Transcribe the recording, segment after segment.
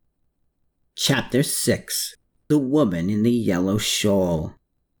Chapter 6. The Woman in the Yellow Shawl.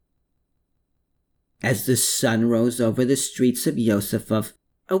 As the sun rose over the streets of Yosefov,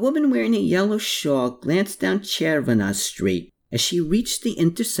 a woman wearing a yellow shawl glanced down Chervona Street as she reached the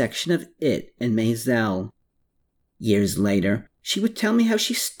intersection of it and Mazel. Years later, she would tell me how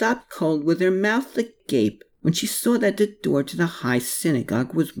she stopped cold with her mouth agape when she saw that the door to the high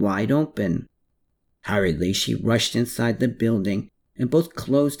synagogue was wide open. Hurriedly, she rushed inside the building and both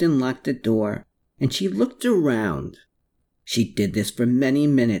closed and locked the door, and she looked around. She did this for many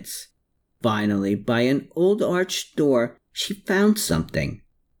minutes. Finally, by an old arched door, she found something.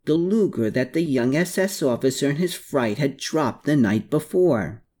 The Luger that the young SS officer in his fright had dropped the night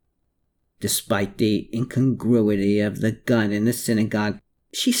before. Despite the incongruity of the gun in the synagogue,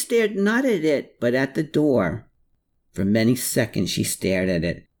 she stared not at it, but at the door. For many seconds she stared at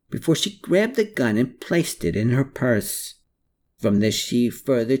it, before she grabbed the gun and placed it in her purse. From this she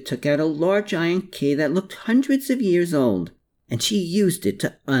further took out a large iron key that looked hundreds of years old, and she used it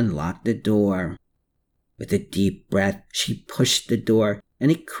to unlock the door. With a deep breath, she pushed the door, and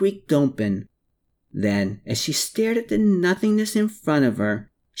it creaked open. Then, as she stared at the nothingness in front of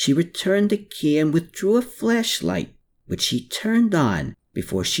her, she returned the key and withdrew a flashlight, which she turned on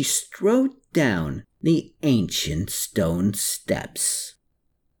before she strode down the ancient stone steps.